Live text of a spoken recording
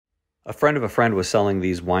A friend of a friend was selling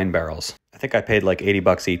these wine barrels. I think I paid like 80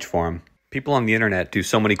 bucks each for them. People on the internet do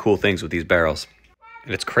so many cool things with these barrels.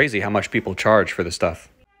 And it's crazy how much people charge for this stuff.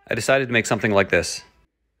 I decided to make something like this.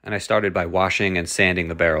 And I started by washing and sanding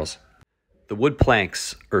the barrels. The wood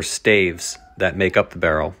planks, or staves, that make up the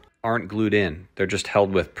barrel aren't glued in. They're just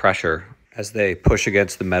held with pressure as they push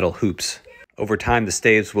against the metal hoops. Over time, the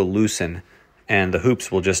staves will loosen and the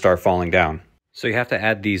hoops will just start falling down. So you have to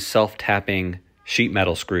add these self-tapping sheet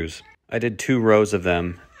metal screws. I did 2 rows of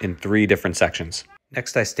them in 3 different sections.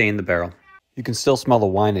 Next, I stained the barrel. You can still smell the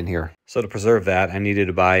wine in here. So to preserve that, I needed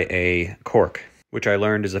to buy a cork, which I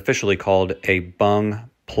learned is officially called a bung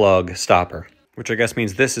plug stopper, which I guess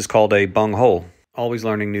means this is called a bung hole. Always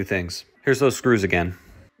learning new things. Here's those screws again.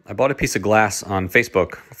 I bought a piece of glass on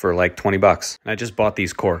Facebook for like 20 bucks, and I just bought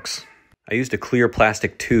these corks. I used a clear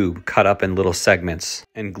plastic tube cut up in little segments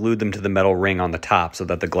and glued them to the metal ring on the top so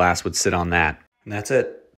that the glass would sit on that. And that's it.